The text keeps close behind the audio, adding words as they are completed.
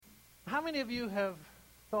How many of you have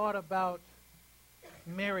thought about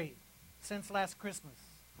Mary since last Christmas?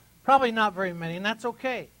 Probably not very many, and that's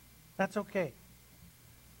okay. That's okay.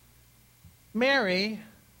 Mary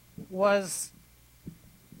was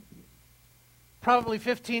probably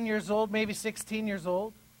 15 years old, maybe 16 years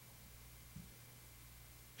old.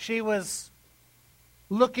 She was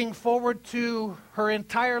looking forward to her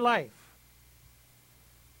entire life.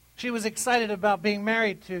 She was excited about being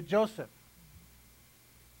married to Joseph.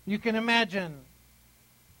 You can imagine,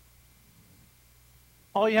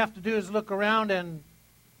 all you have to do is look around and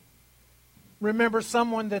remember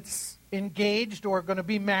someone that's engaged or going to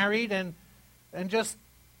be married and just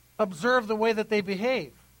observe the way that they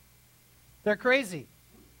behave. They're crazy.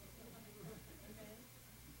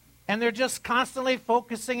 And they're just constantly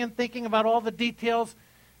focusing and thinking about all the details,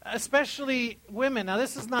 especially women. Now,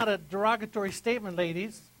 this is not a derogatory statement,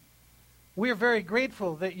 ladies. We're very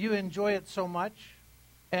grateful that you enjoy it so much.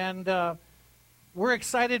 And we're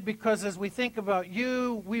excited because as we think about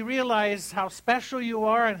you, we realize how special you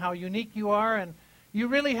are and how unique you are. And you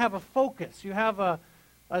really have a focus. You have a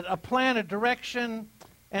plan, a direction.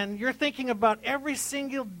 And you're thinking about every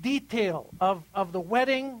single detail of the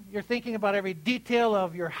wedding. You're thinking about every detail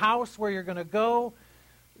of your house, where you're going to go.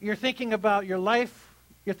 You're thinking about your life.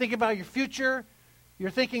 You're thinking about your future.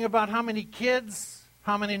 You're thinking about how many kids,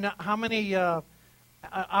 how many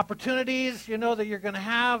opportunities that you're going to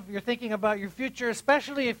have. You're thinking about your future,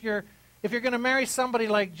 especially if you're going to marry somebody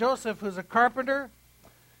like Joseph, who's a carpenter.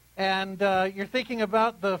 And you're thinking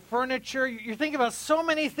about the furniture. You're thinking about so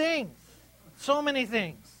many things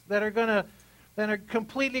that are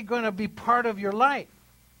completely going to be part of your life.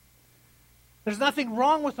 There's nothing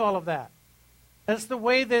wrong with all of that. That's the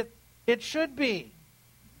way that it should be.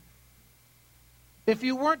 If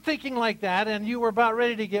you weren't thinking like that and you were about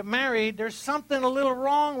ready to get married, there's something a little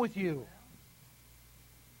wrong with you.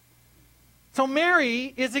 So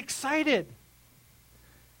Mary is excited.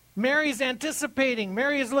 Mary's anticipating.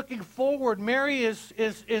 Mary is looking forward. Mary is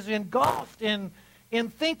engulfed in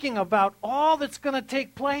thinking about all that's going to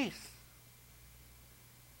take place.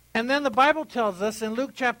 And then the Bible tells us in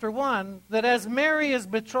Luke chapter 1 that as Mary is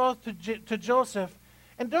betrothed to Joseph,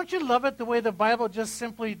 and don't you love it the way the Bible just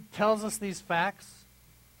simply tells us these facts?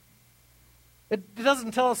 It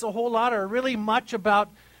doesn't tell us a whole lot or really much about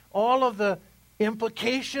all of the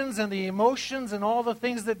implications and the emotions and all the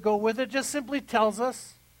things that go with it. It just simply tells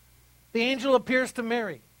us the angel appears to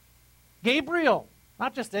Mary. Gabriel,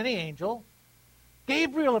 not just any angel.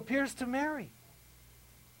 Gabriel appears to Mary.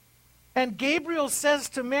 And Gabriel says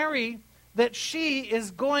to Mary that she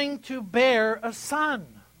is going to bear a son.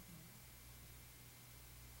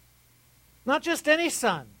 Not just any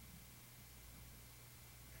son,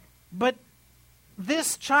 but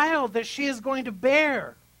this child that she is going to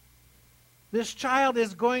bear. This child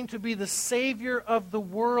is going to be the Savior of the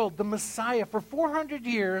world, the Messiah. For 400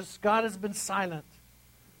 years, God has been silent.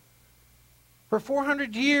 For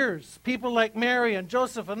 400 years, people like Mary and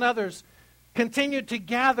Joseph and others continued to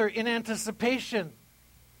gather in anticipation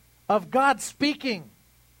of God speaking,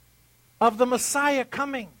 of the Messiah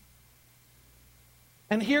coming.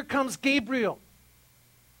 And here comes Gabriel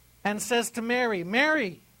and says to Mary,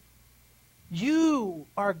 Mary, you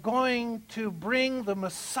are going to bring the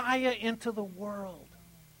Messiah into the world.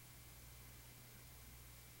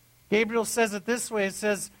 Gabriel says it this way. It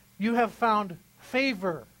says, you have found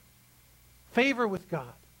favor with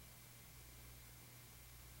God.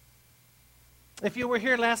 If you were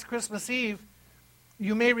here last Christmas Eve,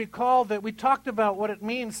 you may recall that we talked about what it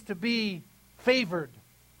means to be favored.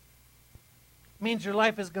 It means your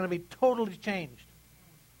life is going to be totally changed.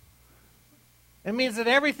 It means that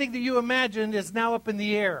everything that you imagined is now up in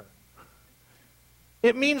the air.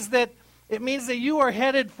 It means that you are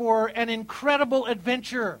headed for an incredible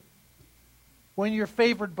adventure when you're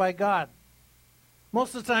favored by God.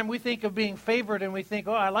 Most of the time we think of being favored and we think,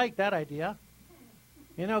 oh, I like that idea.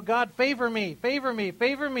 God, favor me, favor me,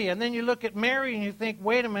 favor me. And then you look at Mary and you think,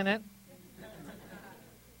 wait a minute.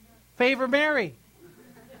 Favor Mary.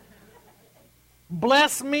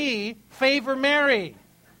 Bless me, favor Mary.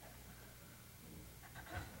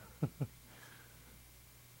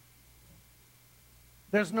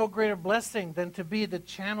 There's no greater blessing than to be the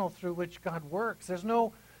channel through which God works. There's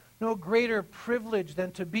no greater privilege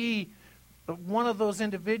than to be one of those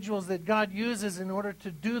individuals that God uses in order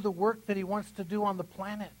to do the work that He wants to do on the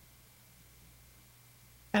planet.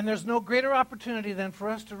 And there's no greater opportunity than for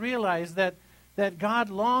us to realize that God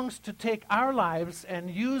longs to take our lives and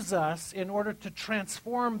use us in order to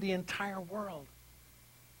transform the entire world.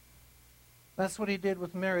 That's what He did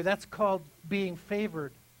with Mary. That's called being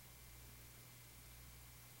favored.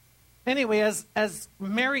 Anyway, as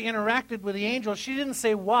Mary interacted with the angel, she didn't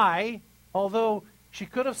say why, although she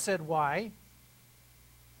could have said why.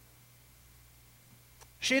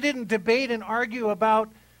 She didn't debate and argue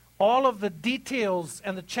about all of the details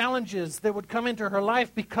and the challenges that would come into her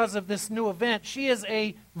life because of this new event. She is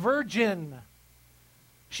a virgin.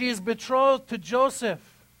 She is betrothed to Joseph.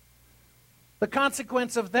 The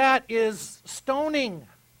consequence of that is stoning.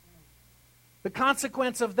 The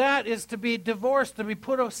consequence of that is to be divorced, to be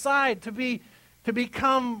put aside, to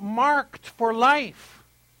become marked for life.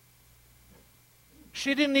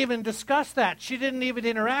 She didn't even discuss that. She didn't even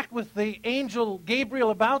interact with the angel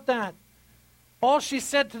Gabriel about that. All she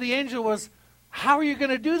said to the angel was, "How are you going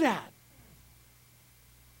to do that?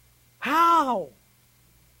 How?"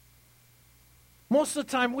 Most of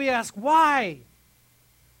the time we ask, "Why?"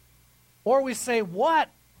 Or we say, "What?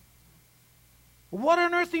 What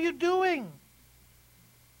on earth are you doing?"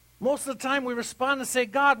 Most of the time we respond and say,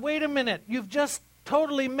 "God, wait a minute. You've just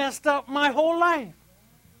totally messed up my whole life.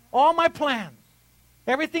 All my plans.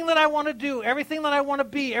 Everything that I want to do, everything that I want to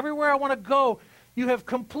be, everywhere I want to go, you have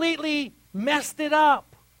completely messed it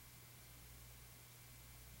up."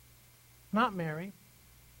 Not Mary.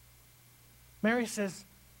 Mary says,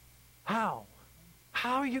 "How?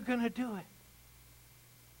 How are you going to do it?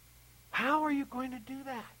 How are you going to do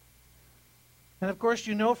that?" And of course,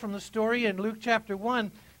 you know from the story in Luke chapter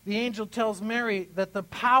 1, the angel tells Mary that the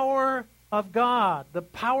power of God, the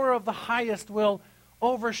power of the highest, will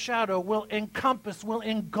overshadow, will encompass, will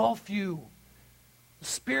engulf you. The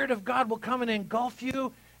Spirit of God will come and engulf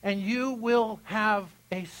you, and you will have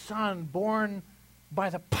a son born by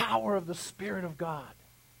the power of the Spirit of God.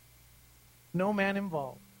 No man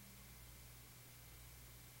involved.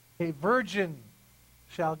 A virgin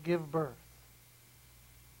shall give birth.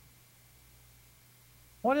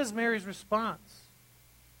 What is Mary's response?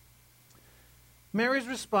 Mary's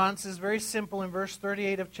response is very simple in verse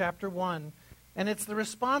 38 of chapter 1. And it's the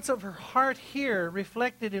response of her heart here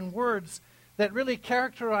reflected in words that really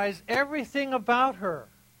characterize everything about her.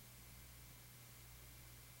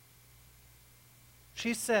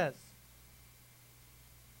 She says,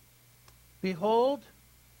 "Behold,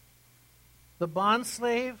 the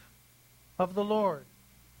bondslave of the Lord.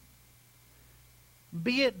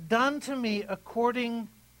 Be it done to me according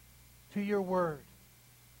to your word."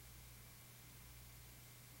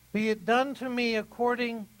 Be it done to me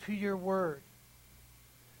according to your word.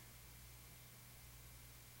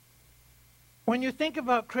 When you think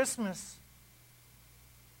about Christmas,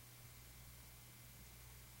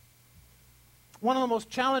 one of the most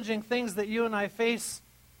challenging things that you and I face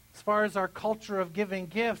as far as our culture of giving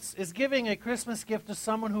gifts is giving a Christmas gift to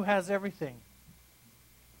someone who has everything.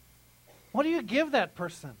 What do you give that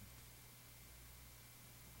person?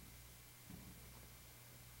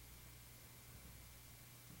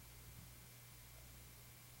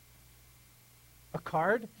 A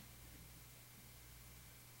card?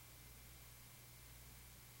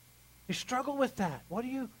 You struggle with that. What do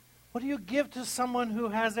you give to someone who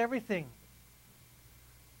has everything?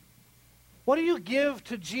 What do you give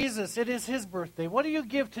to Jesus? It is his birthday. What do you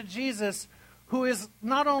give to Jesus, who is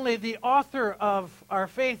not only the author of our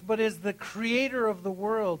faith, but is the creator of the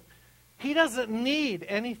world? He doesn't need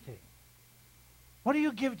anything. What do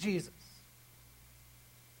you give Jesus?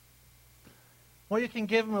 Well, you can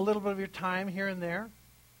give him a little bit of your time here and there.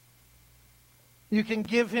 You can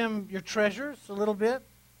give him your treasures a little bit.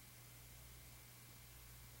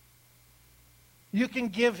 You can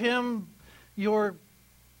give him your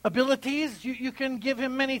abilities. You can give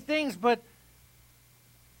him many things, but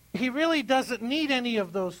he really doesn't need any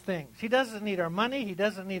of those things. He doesn't need our money. He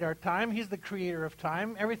doesn't need our time. He's the creator of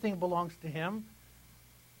time. Everything belongs to him.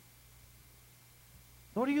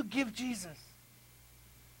 What do you give Jesus?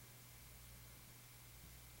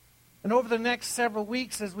 And over the next several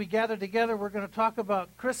weeks, as we gather together, we're going to talk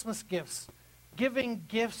about Christmas gifts, giving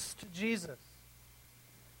gifts to Jesus.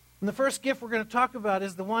 And the first gift we're going to talk about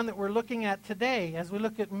is the one that we're looking at today as we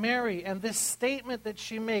look at Mary and this statement that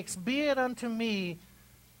she makes, "Be it unto me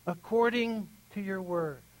according to your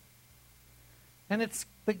word." And it's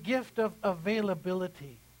the gift of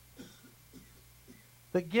availability.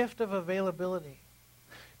 The gift of availability.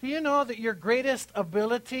 Do you know that your greatest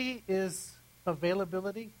ability is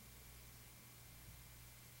availability?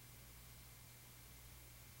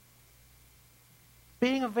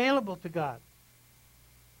 Being available to God.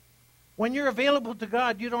 When you're available to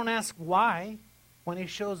God, you don't ask why when he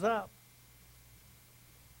shows up.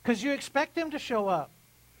 Because you expect him to show up.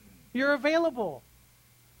 You're available.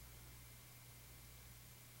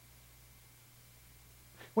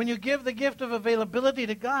 When you give the gift of availability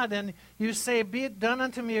to God and you say, "Be it done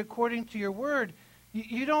unto me according to your word,"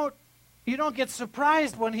 you don't You don't get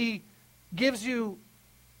surprised when he gives you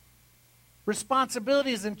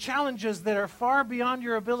responsibilities and challenges that are far beyond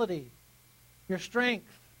your ability, your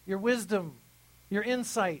strength, your wisdom, your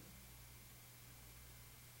insight.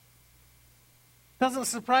 Doesn't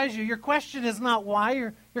surprise you. Your question is not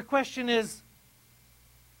why. Your question is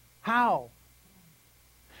how.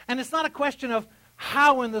 And it's not a question of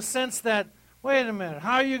how in the sense that, wait a minute,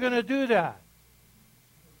 how are you going to do that?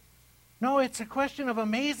 No, it's a question of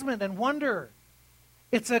amazement and wonder.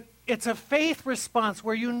 It's a faith response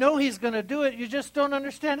where you know he's going to do it. You just don't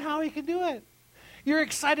understand how he can do it. You're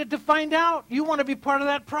excited to find out. You want to be part of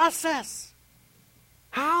that process.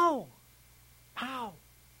 How? How?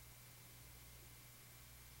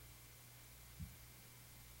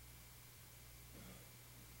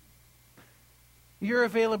 Your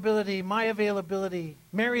availability, my availability,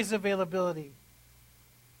 Mary's availability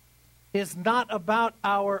is not about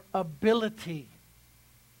our ability.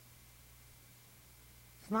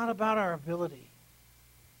 It's not about our ability.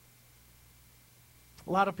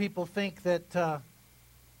 A lot of people think that,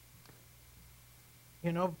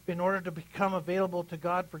 in order to become available to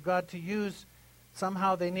God, for God to use,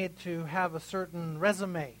 somehow they need to have a certain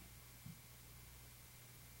resume.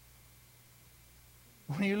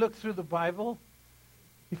 When you look through the Bible,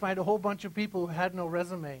 you find a whole bunch of people who had no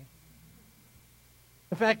resume.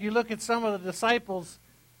 In fact, you look at some of the disciples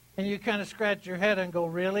and you kind of scratch your head and go,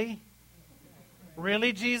 really?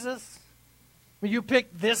 Really, Jesus? You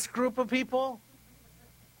picked this group of people?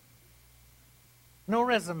 No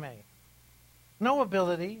resume. No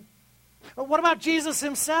ability. But what about Jesus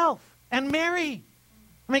himself and Mary?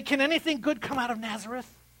 I mean, can anything good come out of Nazareth?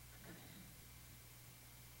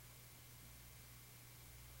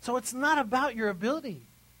 So it's not about your ability.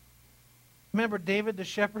 Remember David, the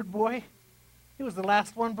shepherd boy? He was the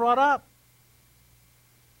last one brought up.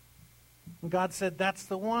 And God said, that's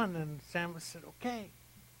the one. And Samuel said, okay.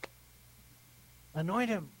 Anoint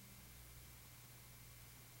him.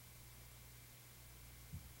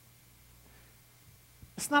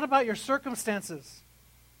 It's not about your circumstances.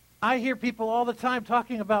 I hear people all the time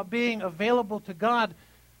talking about being available to God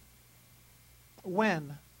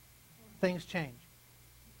when things change.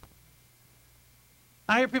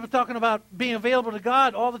 I hear people talking about being available to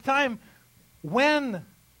God all the time when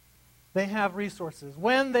they have resources,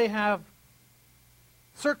 when they have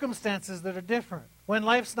circumstances that are different, when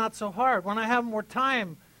life's not so hard, when I have more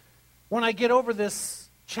time, when I get over this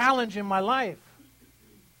challenge in my life.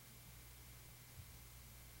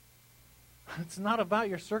 It's not about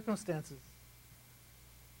your circumstances.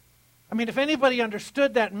 I mean, if anybody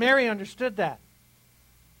understood that, Mary understood that.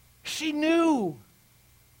 She knew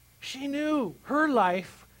her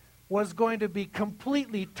life was going to be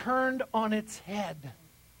completely turned on its head.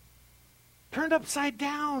 Turned upside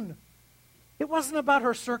down. It wasn't about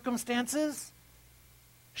her circumstances.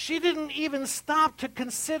 She didn't even stop to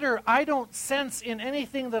consider, I don't sense in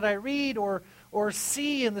anything that I read or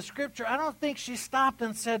see in the scripture, I don't think she stopped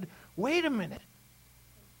and said, wait a minute.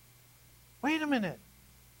 Wait a minute.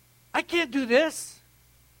 I can't do this.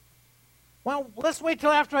 Well, let's wait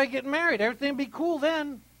till after I get married. Everything will be cool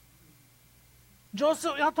then.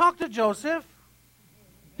 Joseph, I'll talk to Joseph.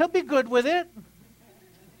 He'll be good with it.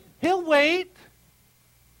 He'll wait.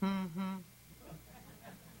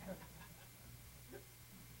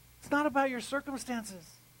 It's not about your circumstances.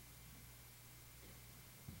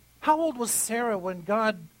 How old was Sarah when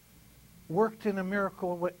God worked in a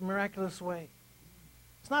miraculous way?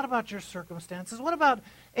 It's not about your circumstances. What about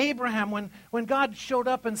Abraham when God showed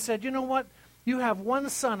up and said, you know what? You have one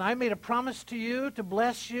son. I made a promise to you to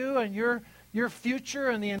bless you and your future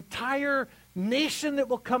and the entire nation that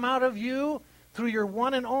will come out of you through your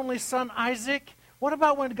one and only son, Isaac. What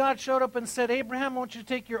about when God showed up and said, Abraham, I want you to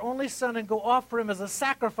take your only son and go offer him as a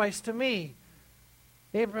sacrifice to me?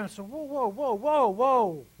 Abraham said,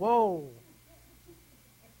 whoa.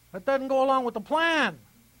 That doesn't go along with the plan.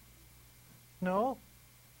 No.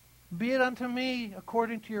 Be it unto me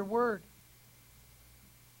according to your word.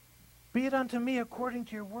 Be it unto me according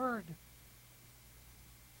to your word.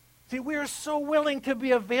 See, we are so willing to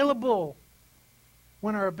be available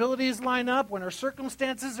when our abilities line up, when our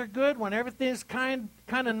circumstances are good, when everything's kind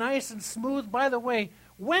of nice and smooth. By the way,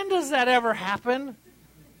 when does that ever happen?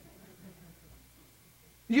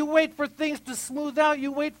 You wait for things to smooth out.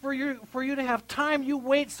 You wait for you to have time. You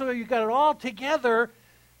wait so you got it all together.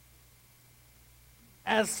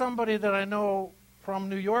 As somebody that I know from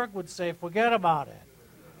New York would say, forget about it.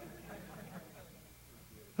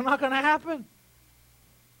 It's not going to happen.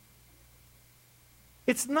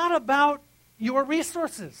 It's not about your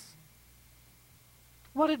resources.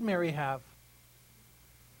 What did Mary have?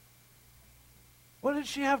 What did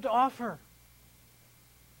she have to offer?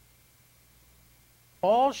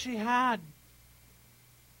 All she had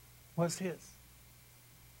was his.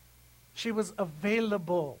 She was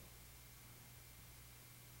available.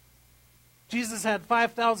 Jesus had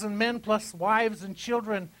 5,000 men plus wives and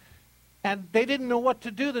children, and they didn't know what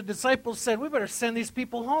to do. The disciples said, we better send these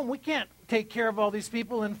people home. We can't take care of all these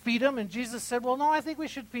people and feed them. And Jesus said, well, no, I think we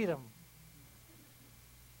should feed them.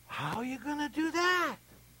 How are you going to do that?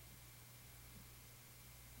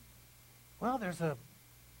 Well, there's a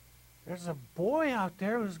boy out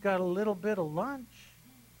there who's got a little bit of lunch.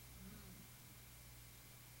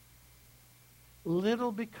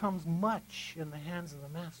 Little becomes much in the hands of the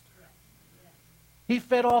master. He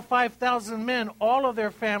fed all 5,000 men, all of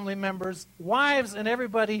their family members, wives and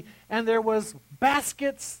everybody, and there was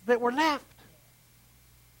baskets that were left.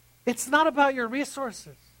 It's not about your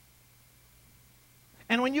resources.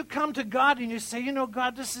 And when you come to God and you say, you know,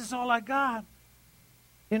 God, this is all I got.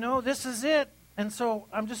 You know, this is it. And so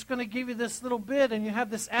I'm just going to give you this little bit, and you have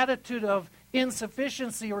this attitude of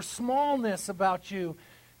insufficiency or smallness about you.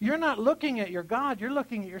 You're not looking at your God, you're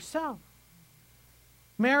looking at yourself.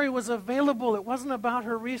 Mary was available. It wasn't about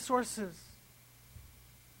her resources.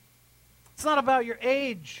 It's not about your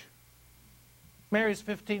age. Mary's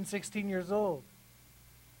 15, 16 years old.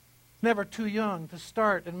 Never too young to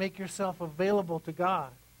start and make yourself available to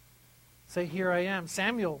God. Say, here I am.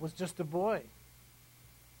 Samuel was just a boy.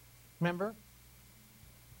 Remember?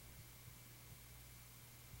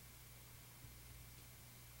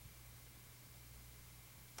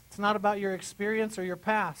 It's not about your experience or your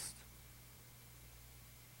past.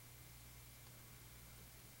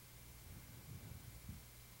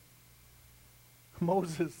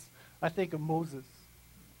 Moses. I think of Moses.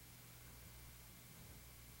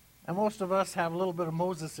 And most of us have a little bit of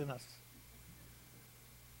Moses in us.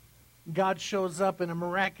 God shows up in a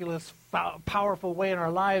miraculous, powerful way in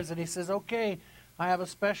our lives, and he says, okay, I have a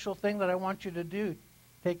special thing that I want you to do.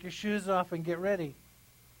 Take your shoes off and get ready.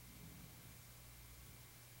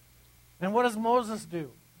 And what does Moses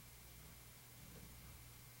do?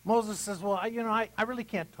 Moses says, well, I really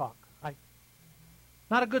can't talk.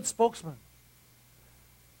 Not a good spokesman.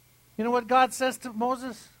 You know what God says to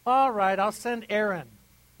Moses? All right, I'll send Aaron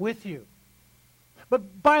with you.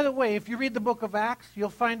 But by the way, if you read the book of Acts, you'll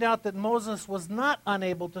find out that Moses was not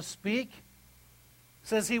unable to speak. It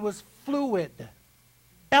says he was fluid,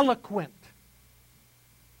 eloquent.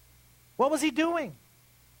 What was he doing?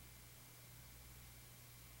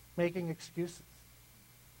 Making excuses.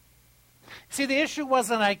 See, the issue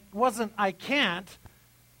wasn't I can't,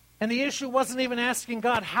 and the issue wasn't even asking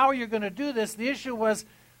God, how are you going to do this? The issue was,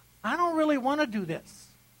 I don't really want to do this.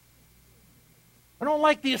 I don't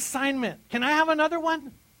like the assignment. Can I have another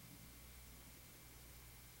one?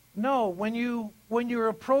 No, when you're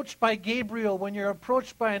approached by Gabriel, when you're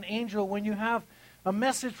approached by an angel, when you have a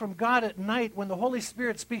message from God at night, when the Holy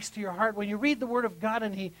Spirit speaks to your heart, when you read the Word of God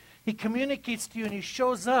and He communicates to you and He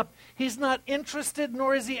shows up, He's not interested,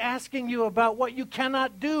 nor is He asking you about what you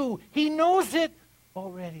cannot do. He knows it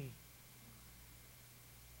already.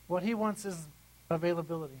 What He wants is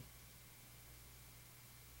availability.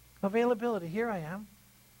 Availability. Here I am.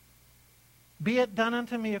 Be it done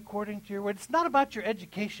unto me according to your word. It's not about your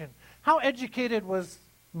education. How educated was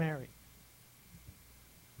Mary?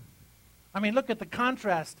 I mean, look at the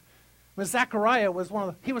contrast. When Zechariah was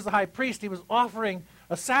he was the high priest. He was offering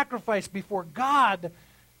a sacrifice before God.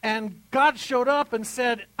 And God showed up and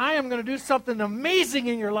said, I am going to do something amazing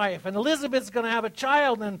in your life. And Elizabeth's going to have a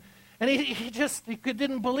child. And he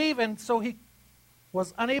didn't believe. And so he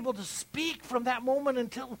was unable to speak from that moment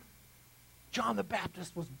until John the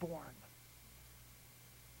Baptist was born.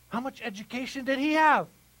 How much education did he have?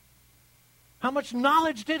 How much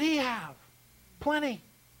knowledge did he have? Plenty.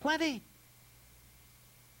 Plenty.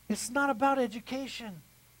 It's not about education.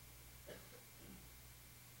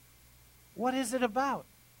 What is it about?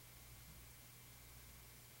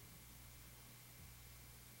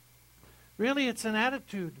 Really, it's an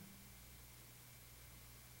attitude.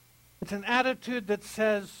 It's an attitude that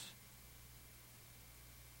says,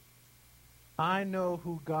 I know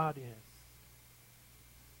who God is.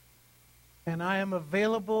 And I am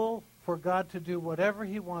available for God to do whatever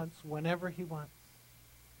He wants, whenever He wants.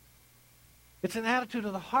 It's an attitude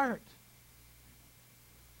of the heart.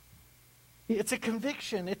 It's a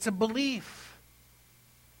conviction. It's a belief.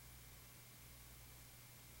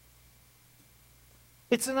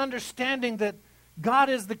 It's an understanding that God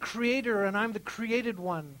is the creator and I'm the created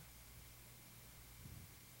one.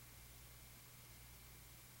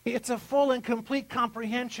 It's a full and complete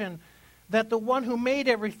comprehension that the one who made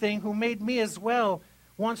everything, who made me as well,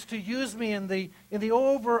 wants to use me in the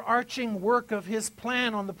overarching work of His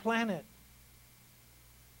plan on the planet.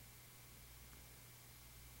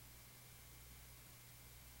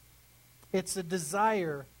 It's a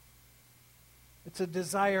desire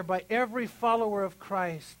by every follower of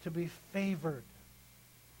Christ to be favored.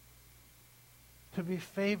 To be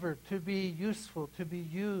favored, to be useful, to be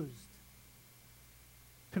used,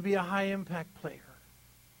 to be a high impact player.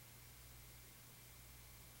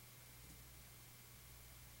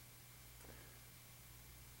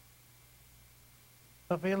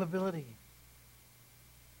 Availability.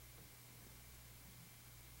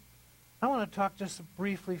 I want to talk just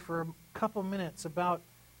briefly for a couple minutes about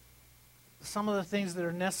some of the things that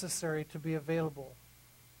are necessary to be available.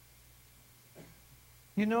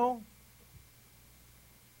 You know,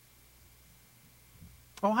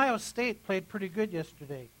 Ohio State played pretty good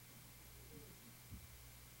yesterday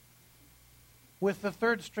with the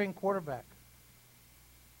third string quarterback.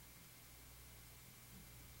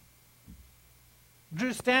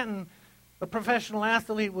 Drew Stanton, a professional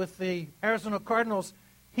athlete with the Arizona Cardinals,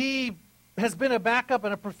 he has been a backup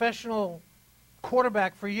and a professional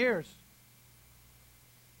quarterback for years.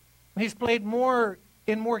 He's played in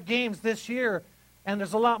more games this year, and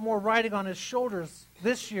there's a lot more riding on his shoulders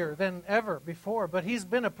this year than ever before, but he's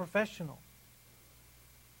been a professional.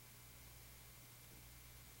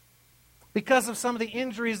 Because of some of the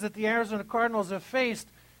injuries that the Arizona Cardinals have faced,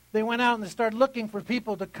 they went out and they started looking for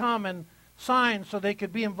people to come and sign so they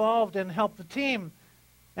could be involved and help the team.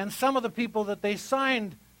 And some of the people that they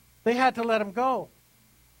signed, they had to let them go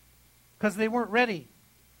because they weren't ready.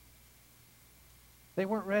 They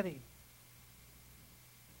weren't ready.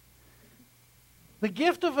 The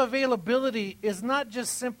gift of availability is not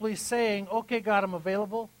just simply saying, okay, God, I'm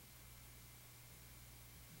available.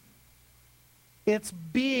 It's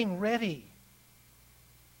being ready.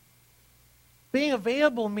 Being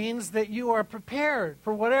available means that you are prepared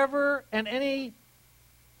for whatever and any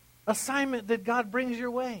assignment that God brings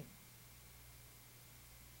your way.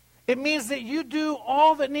 It means that you do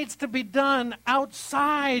all that needs to be done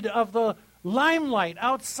outside of the limelight,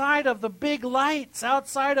 outside of the big lights,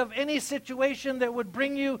 outside of any situation that would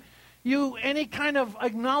bring you any kind of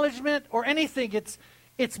acknowledgement or anything.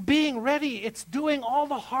 It's being ready. It's doing all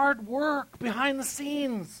the hard work behind the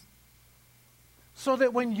scenes so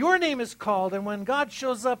that when your name is called and when God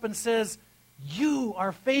shows up and says, you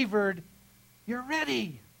are favored, you're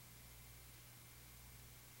ready.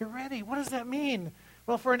 You're ready. What does that mean?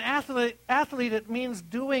 Well, for an athlete, it means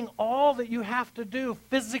doing all that you have to do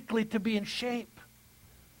physically to be in shape.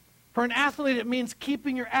 For an athlete, it means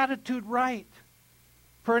keeping your attitude right.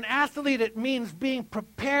 For an athlete, it means being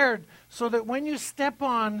prepared so that when you step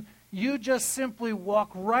on, you just simply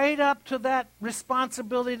walk right up to that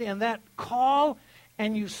responsibility and that call,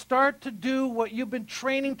 and you start to do what you've been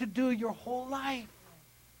training to do your whole life.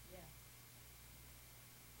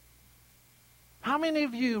 How many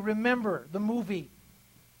of you remember the movie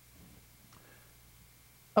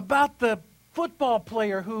about the football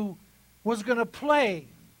player who was going to play?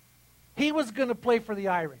 He was going to play for the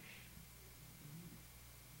Irish.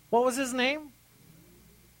 What was his name?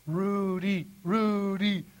 Rudy. Do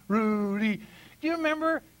you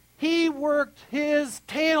remember? He worked his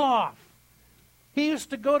tail off. He used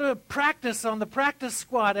to go to practice on the practice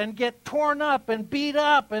squad and get torn up and beat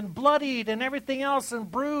up and bloodied and everything else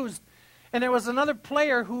and bruised. And there was another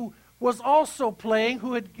player who was also playing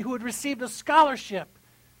who had received a scholarship.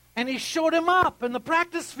 And he showed him up in the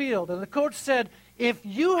practice field. And the coach said, if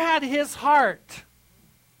you had his heart,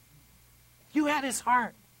 you had his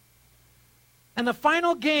heart. And the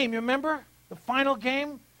final game, you remember? The final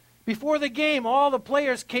game? Before the game, all the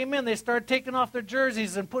players came in. They started taking off their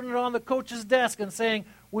jerseys and putting it on the coach's desk and saying,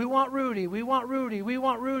 we want Rudy, we want Rudy, we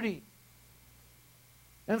want Rudy.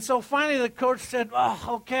 And so finally the coach said,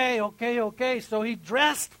 oh, okay. So he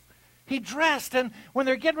dressed, and when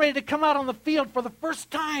they're getting ready to come out on the field for the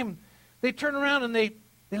first time, they turn around and they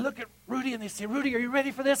look at Rudy and they say, Rudy, are you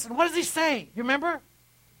ready for this? And what does he say? You remember?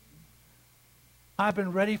 I've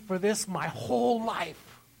been ready for this my whole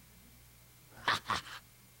life.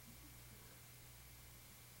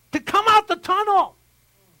 To come out the tunnel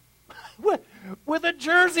with a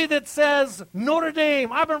jersey that says Notre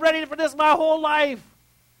Dame. I've been ready for this my whole life.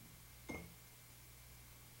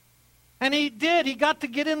 And he did. He got to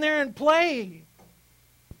get in there and play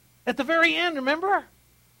at the very end, remember?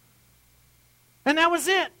 And that was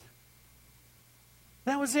it.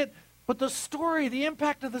 That was it. But the story, the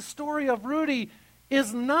impact of the story of Rudy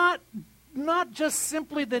is not just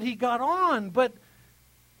simply that he got on, but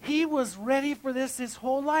He was ready for this his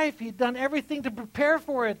whole life. He'd done everything to prepare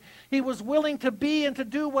for it. He was willing to be and to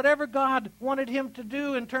do whatever God wanted him to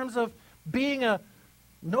do in terms of being a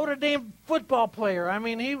Notre Dame football player. I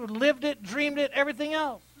mean, he lived it, dreamed it, everything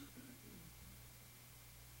else.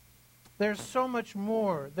 There's so much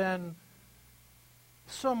more than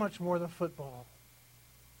football.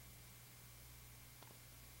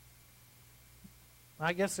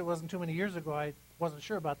 I guess it wasn't too many years ago. I wasn't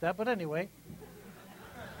sure about that, but anyway.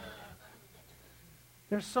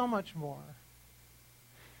 There's so much more.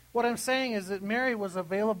 What I'm saying is that Mary was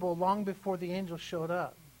available long before the angel showed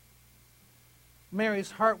up.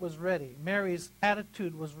 Mary's heart was ready. Mary's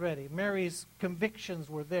attitude was ready. Mary's convictions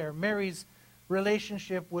were there. Mary's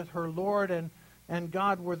relationship with her Lord and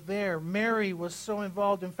God were there. Mary was so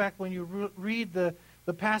involved. In fact, when you read the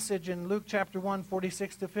passage in Luke chapter 1,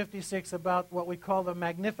 46 to 56 about what we call the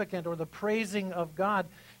Magnificat or the praising of God,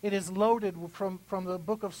 it is loaded from the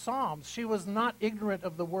book of Psalms. She was not ignorant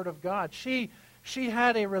of the Word of God. She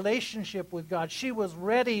had a relationship with God. She was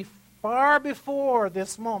ready far before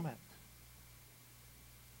this moment.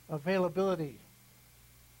 Availability.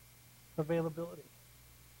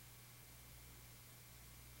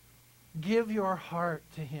 Give your heart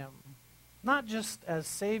to Him. Not just as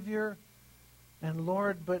Savior and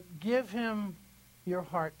Lord, but give Him your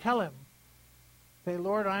heart. Tell Him, say,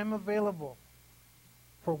 Lord, I'm available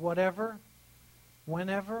for whatever,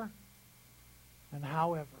 whenever, and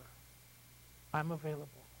however. I'm available.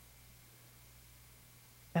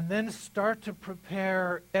 And then start to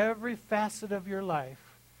prepare every facet of your life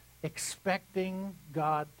expecting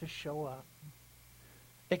God to show up.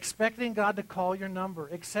 Expecting God to call your number.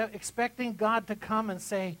 Expecting God to come and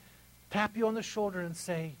say, tap you on the shoulder and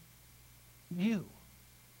say, you,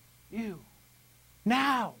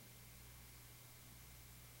 now.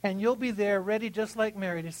 And you'll be there ready just like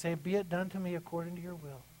Mary to say, be it done to me according to your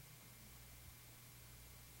will.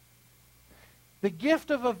 The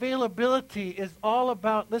gift of availability is all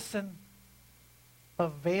about, listen,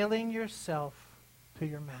 availing yourself to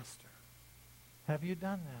your master. Have you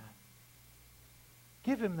done that?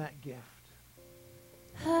 Give him that gift.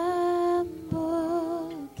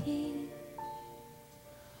 Humble King,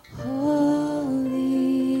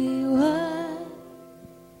 Holy One,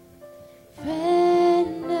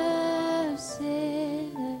 friend of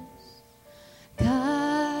sinners,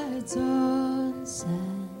 God's own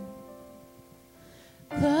Son,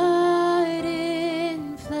 God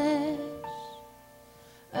in flesh,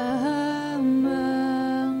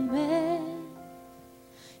 among men,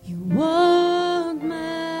 you walk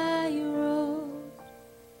my road,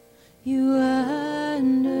 you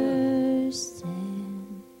understand.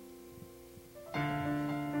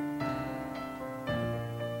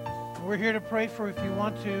 We're here to pray for if you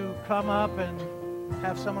want to come up and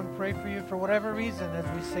have someone pray for you for whatever reason as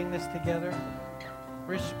we sing this together.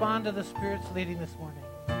 Respond to the Spirit's leading this morning.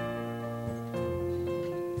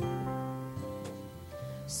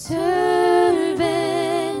 Servant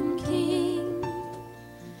King,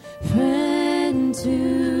 friend to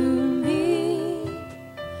me,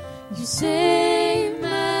 you save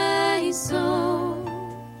my soul,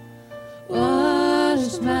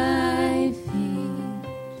 wash my feet.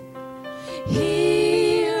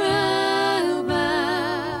 Here I'll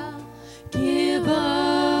bow, give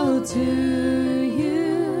all to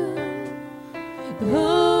you,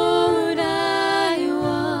 Lord. I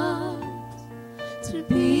want to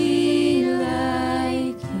be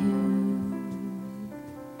like you.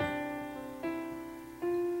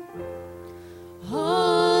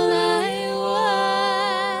 All I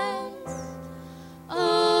want,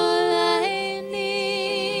 all I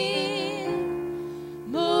need,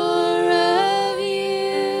 more of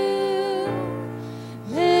you,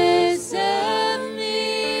 less of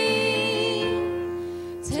me.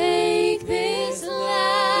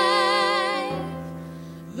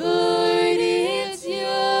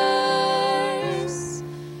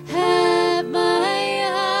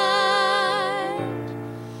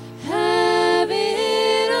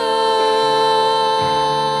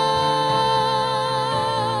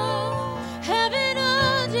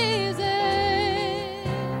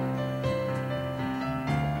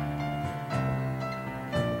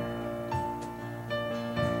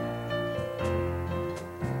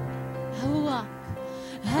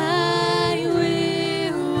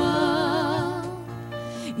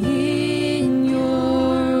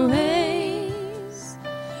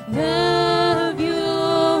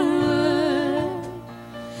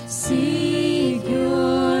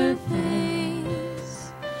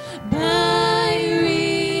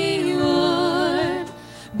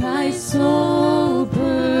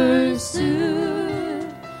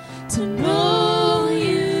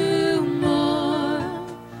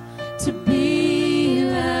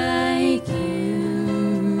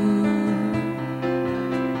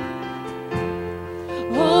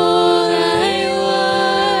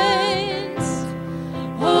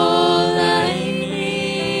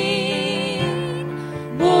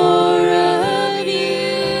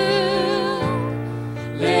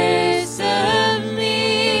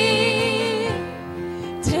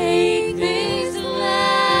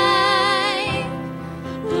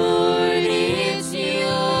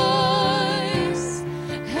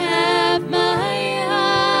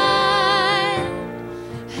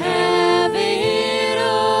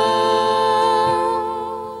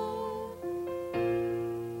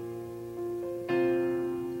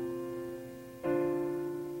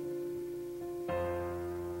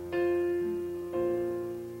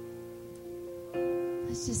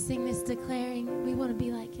 Let's just sing this declaring we want to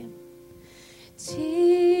be like him.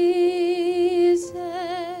 Jesus.